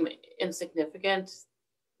who seem insignificant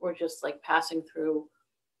or just like passing through.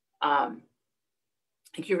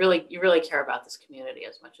 Like you really care about this community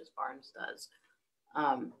as much as Barnes does.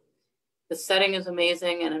 The setting is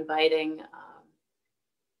amazing and inviting.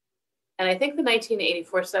 And I think the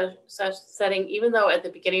 1984 setting, even though at the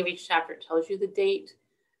beginning of each chapter it tells you the date,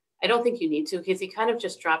 I don't think you need to, because he kind of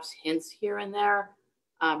just drops hints here and there.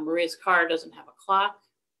 Maria's car doesn't have a clock.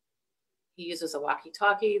 He uses a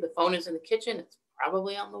walkie-talkie. The phone is in the kitchen. It's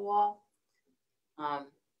probably on the wall. And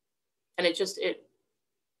I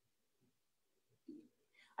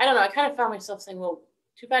don't know. I kind of found myself saying, well,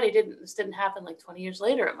 too bad this didn't happen like 20 years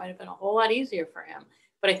later. It might have been a whole lot easier for him.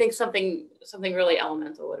 But I think something really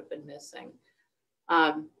elemental would have been missing.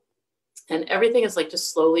 And everything is like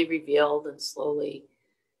just slowly revealed and slowly,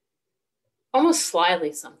 almost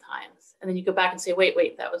slyly sometimes. And then you go back and say, wait,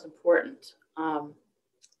 that was important. And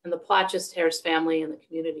the plot just tears family and the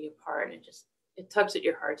community apart. And it tugs at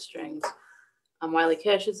your heartstrings. Wiley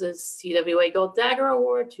Cash is a CWA Gold Dagger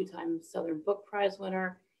Award, 2-time Southern Book Prize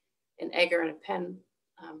winner, an Edgar and a Penn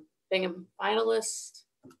Bingham finalist.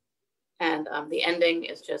 And the ending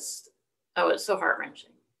is just, it's so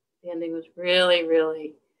heart-wrenching. The ending was really,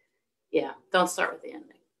 really, yeah, don't start with the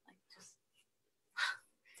ending.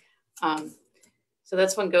 So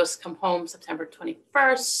that's When Ghosts Come Home, September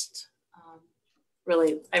 21st.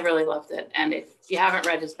 I really loved it. And if you haven't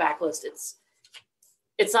read his backlist,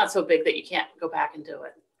 it's not so big that you can't go back and do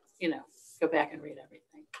it. Go back and read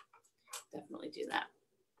everything. Definitely do that.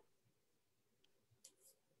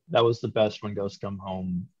 That was the best When Ghosts Come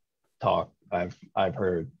Home talk I've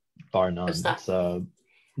heard, bar none.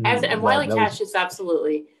 And Wiley Cash is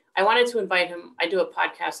absolutely. I wanted to invite him. I do a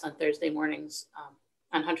podcast on Thursday mornings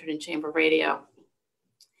on Hunterdon Chamber Radio,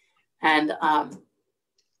 and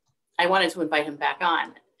I wanted to invite him back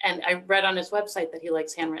on. And I read on his website that he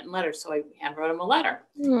likes handwritten letters, so I handwrote him a letter.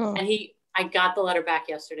 And I got the letter back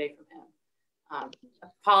yesterday from him,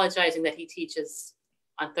 apologizing that he teaches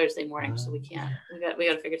on Thursday morning, so we can't. We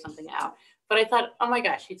got to figure something out. But I thought, oh my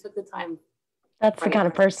gosh, he took the time. That's the kind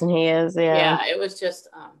of person he is. Yeah. Yeah, it was just.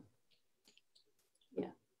 Yeah.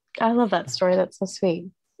 I love that story. That's so sweet.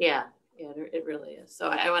 Yeah, it really is. So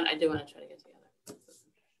I do want to try to get together.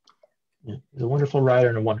 Yeah, he's a wonderful writer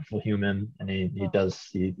and a wonderful human, and he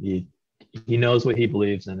knows what he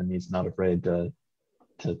believes in, and he's not afraid to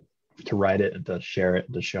write it and to share it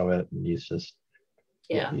and to show it. And he's just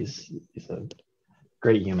he's a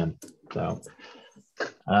great human. So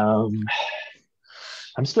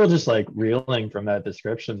I'm still just like reeling from that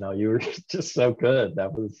description though. You were just so good.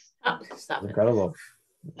 That was incredible.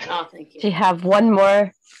 Oh, thank you. Do you have one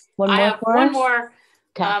more? I have one more.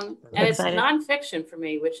 Okay. And it's nonfiction for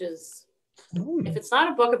me, which is, if it's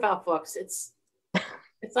not a book about books, it's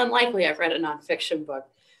unlikely I've read a nonfiction book.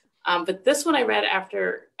 But this one I read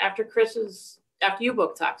after you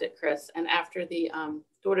book talked it, Chris, and after the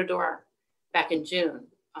Door to Door back in June.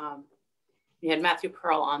 We had Matthew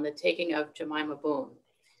Pearl on The Taking of Jemima Boone,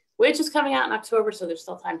 which is coming out in October, so there's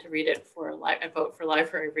still time to read it for a vote for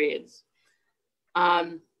library reads.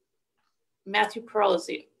 Matthew Pearl is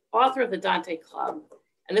the author of the Dante Club,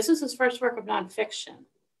 and this is his first work of nonfiction.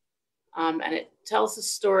 And it tells the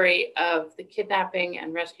story of the kidnapping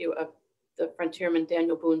and rescue of the frontierman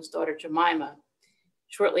Daniel Boone's daughter Jemima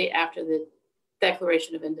shortly after the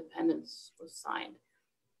Declaration of Independence was signed.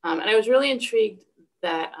 And I was really intrigued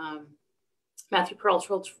that Matthew Pearl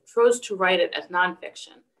chose to write it as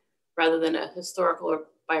nonfiction rather than a historical or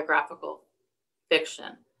biographical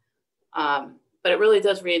fiction. But it really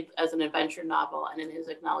does read as an adventure novel, and in his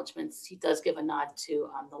acknowledgments, he does give a nod to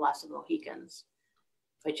The Last of the Mohicans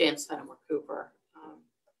by James Fenimore Cooper.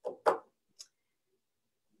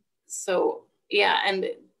 So yeah, and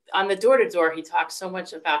on the Door to Door, he talks so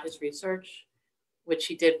much about his research, which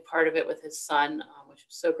he did part of it with his son, which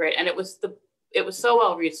was so great, and it was so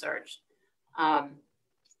well researched.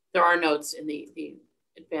 There are notes in the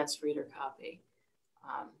advanced reader copy.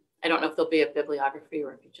 I don't know if there'll be a bibliography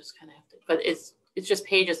or if you just kind of have to, but it's just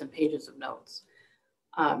pages and pages of notes.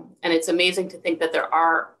 And it's amazing to think that there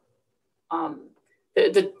are,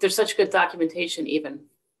 there's such good documentation even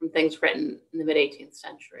from things written in the mid-18th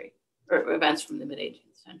century or events from the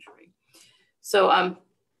mid-18th century. So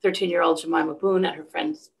 13-year-old Jemima Boone and her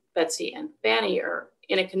friends Betsy and Fanny are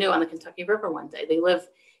in a canoe on the Kentucky River one day. They live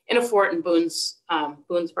in a fort in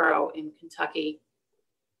Boonesboro in Kentucky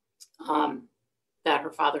that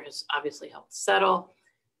her father has obviously helped settle.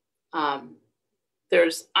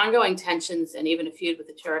 There's ongoing tensions and even a feud with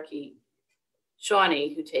the Cherokee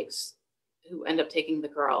Shawnee who end up taking the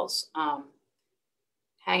girls.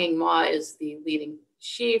 Hanging Maw is the leading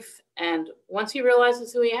chief, and once he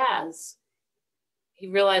realizes who he has, he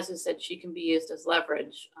realizes that she can be used as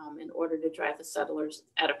leverage in order to drive the settlers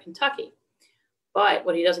out of Kentucky. But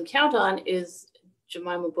what he doesn't count on is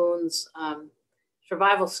Jemima Boone's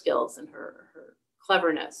survival skills and her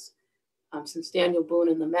cleverness. Since Daniel Boone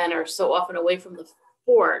and the men are so often away from the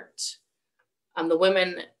fort, the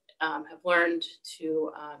women have learned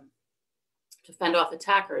to fend off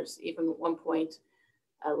attackers. Even at one point,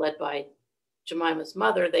 led by Jemima's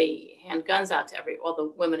mother, they hand guns out to all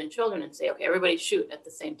the women and children and say, okay, everybody shoot at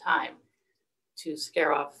the same time to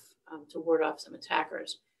scare off, to ward off some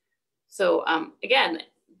attackers. So again,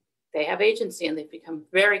 they have agency and they've become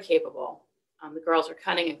very capable. The girls are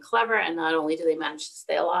cunning and clever, and not only do they manage to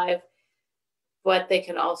stay alive, but they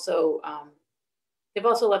can also, they've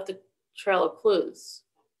also left a trail of clues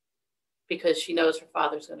because she knows her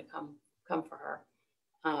father's going to come for her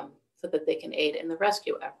so that they can aid in the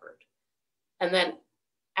rescue effort. And then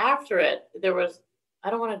after it, there was,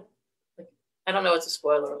 I don't know what's a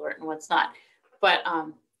spoiler alert and what's not, but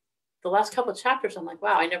the last couple of chapters, I'm like,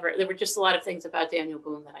 wow, there were just a lot of things about Daniel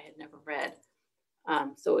Boone that I had never read.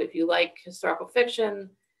 So if you like historical fiction,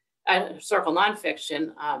 historical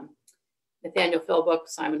nonfiction, Nathaniel Philbrook,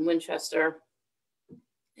 Simon Winchester,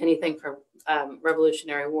 anything for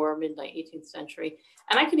Revolutionary War, midnight 18th century.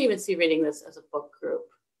 And I could even see reading this as a book group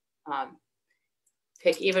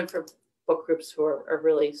pick, even for book groups who are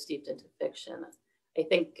really steeped into fiction. I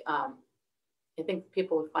think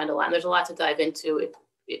people would find a lot, and there's a lot to dive into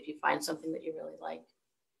if you find something that you really like.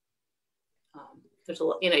 There's a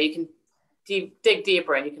lot, you can dig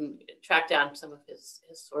deeper and you can track down some of his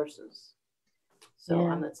sources.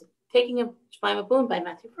 So that's Taking of Jemima Boone by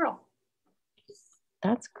Matthew Pearl.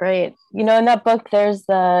 That's great. In that book, there's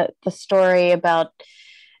the story about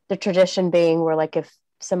the tradition being where, like, if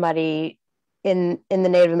somebody in the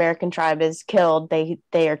Native American tribe is killed,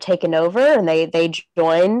 they are taken over and they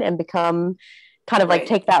join and become kind of like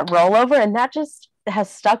take that role over. And that just has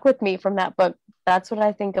stuck with me from that book. That's what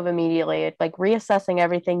I think of immediately. It's like reassessing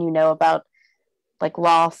everything about like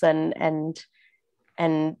loss and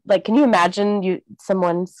like, can you imagine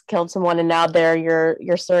someone's killed someone and now they're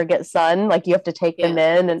your surrogate son, like you have to take them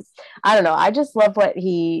in, and I don't know, I just love what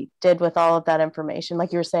he did with all of that information.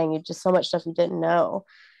 Like you were saying, just so much stuff you didn't know,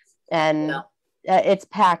 and it's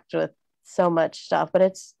packed with so much stuff, but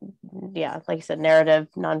it's like you said, narrative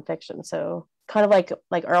nonfiction, so kind of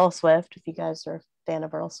like Earl Swift. If you guys are a fan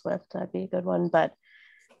of Earl Swift, that'd be a good one. But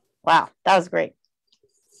wow, that was great.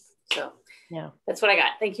 So that's what I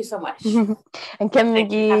got. Thank you so much. And Kim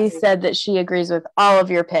McGee said that she agrees with all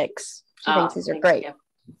of your picks. She thinks these are great.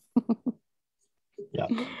 Yeah,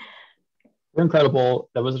 they're incredible.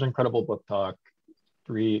 That was an incredible book talk.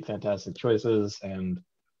 3 fantastic choices, and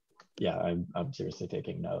I'm seriously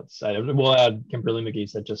taking notes. I will add, Kimberly McGee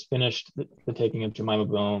said, just finished the Taking of Jemima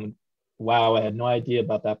Boone. Wow, I had no idea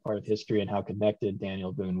about that part of history and how connected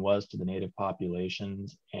Daniel Boone was to the native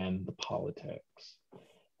populations and the politics.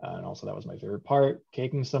 And also, that was my favorite part,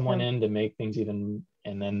 taking someone in to make things even,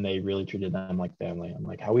 and then they really treated them like family. I'm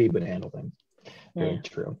like, how we would handle things. Very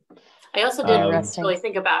true. I also didn't really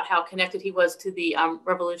think about how connected he was to the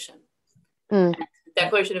Revolution, and the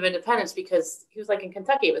Declaration of Independence, because he was like in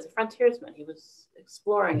Kentucky. He was a frontiersman. He was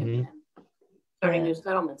exploring and starting new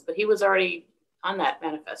settlements, but he was already on that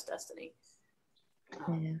manifest destiny.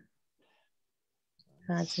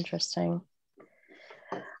 That's interesting.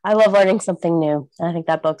 I love learning something new. I think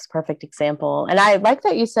that book's a perfect example. And I like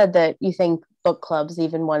that you said that you think book clubs,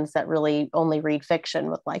 even ones that really only read fiction,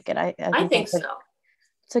 would like it. I think so.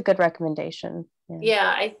 It's a good recommendation.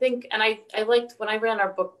 Yeah, I think, and I liked when I ran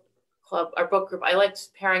our book club, our book group, I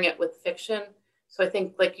liked pairing it with fiction. So I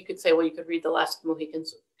think, like, you could say, well, you could read The Last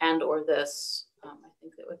Mohicans and or this. I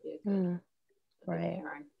think that would be a good pairing.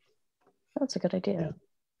 That's a good idea.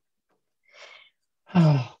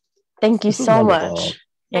 Yeah. Thank you so much.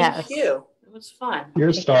 Thank you. It was fun. You're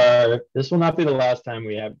a star. This will not be the last time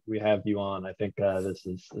we have you on. I think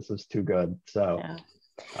this is too good. So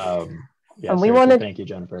and we want to thank you,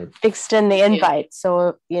 Jennifer. Extend the invite.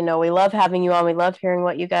 So we love having you on. We love hearing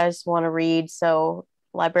what you guys want to read. So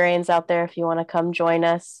librarians out there, if you want to come join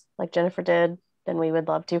us like Jennifer did, then we would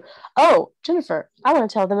love to. Oh, Jennifer, I want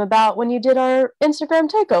to tell them about when you did our Instagram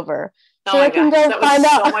takeover. So they can go find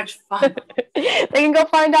out. So much fun. They can go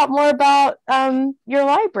find out more about your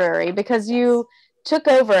library, because you took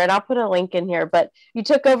over, and I'll put a link in here, but you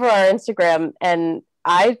took over our Instagram, and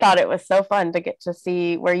I thought it was so fun to get to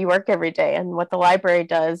see where you work every day and what the library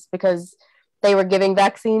does, because they were giving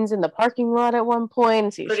vaccines in the parking lot at one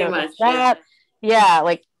point. So you showed us that. Yeah,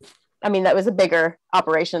 like, I mean, that was a bigger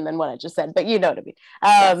operation than what I just said, but you know what I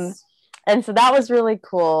mean. And so that was really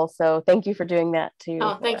cool. So thank you for doing that too.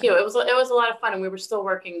 Oh, thank you. It was a lot of fun, and we were still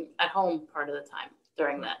working at home part of the time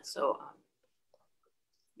during that. So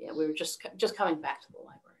we were just coming back to the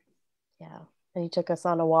library. Yeah, and you took us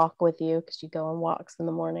on a walk with you, because you go on walks in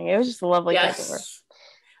the morning. It was just a lovely takeover.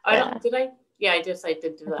 Did I? Yeah, I did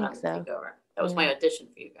do that on the takeover. That was my audition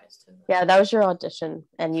for you guys too. Yeah, that was your audition,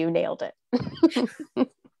 and you nailed it.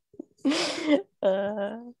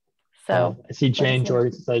 So I see Jane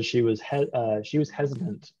George says she was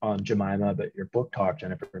hesitant on Jemima, but your book talk,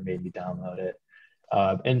 Jennifer, made me download it.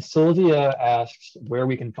 And Sylvia asks where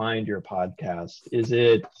we can find your podcast. Is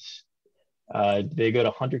it they go to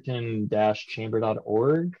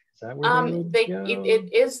hunterton-chamber.org? Is that where they go?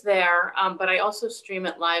 It is there, but I also stream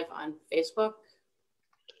it live on Facebook.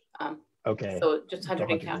 Okay. So just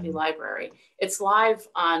Hunterton County Library. It's live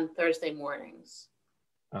on Thursday mornings.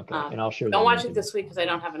 Okay, and I'll show. Don't watch it this week because I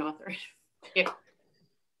don't have an author.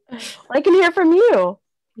 I can hear from you.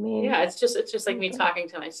 It's just like me talking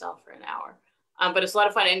to myself for an hour. But it's a lot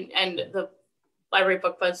of fun, and the Library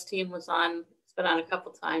Book Buzz team was on. It's been on a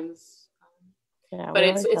couple times. But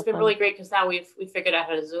it's been really great, because now we figured out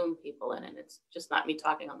how to Zoom people in, and it's just not me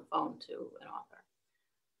talking on the phone to an author.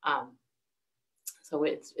 So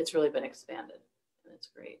it's really been expanded, and it's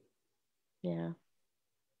great. Yeah.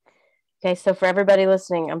 Okay, so for everybody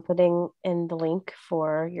listening, I'm putting in the link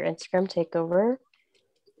for your Instagram takeover.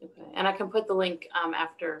 Okay. And I can put the link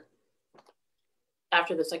after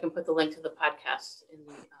this. I can put the link to the podcast in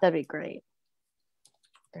the. That'd be great.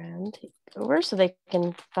 And takeover so they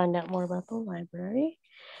can find out more about the library.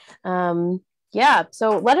 Yeah,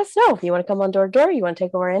 so let us know if you want to come on door to door. You want to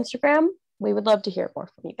take over our Instagram. We would love to hear more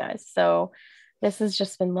from you guys. So this has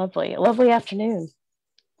just been lovely. A lovely afternoon.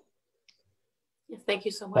 Yeah, thank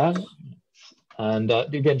you so much. And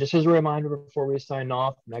again, just as a reminder before we sign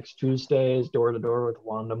off, next Tuesday is Door to Door with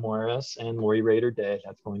Wanda Morris and Lori Rader Day.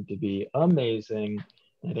 That's going to be amazing.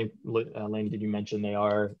 I think, Lainey, did you mention they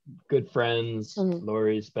are good friends? Mm-hmm.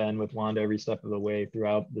 Lori's been with Wanda every step of the way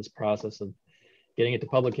throughout this process of getting it to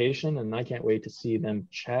publication, and I can't wait to see them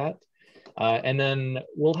chat. And then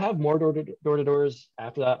we'll have more door-to-doors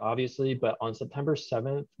after that, obviously, but on September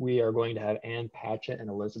 7th, we are going to have Ann Patchett and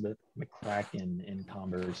Elizabeth McCracken in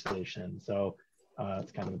conversation. So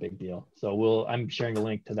it's kind of a big deal. So I'm sharing a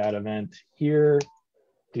link to that event here.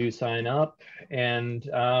 Do sign up. And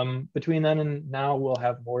between then and now, we'll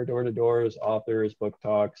have more door-to-doors, authors, book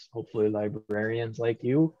talks, hopefully librarians like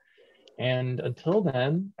you. And until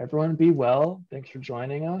then, everyone be well. Thanks for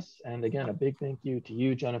joining us. And again, a big thank you to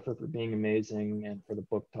you, Jennifer, for being amazing, and for the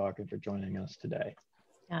book talk and for joining us today.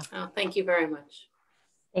 Yeah. Oh, thank you very much.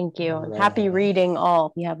 Thank you. All And right. happy reading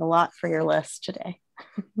all. You have a lot for your list today.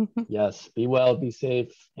 Yes, be well, be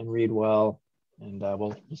safe, and read well. And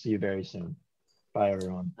we'll see you very soon. Bye,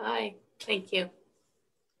 everyone. Bye. Thank you.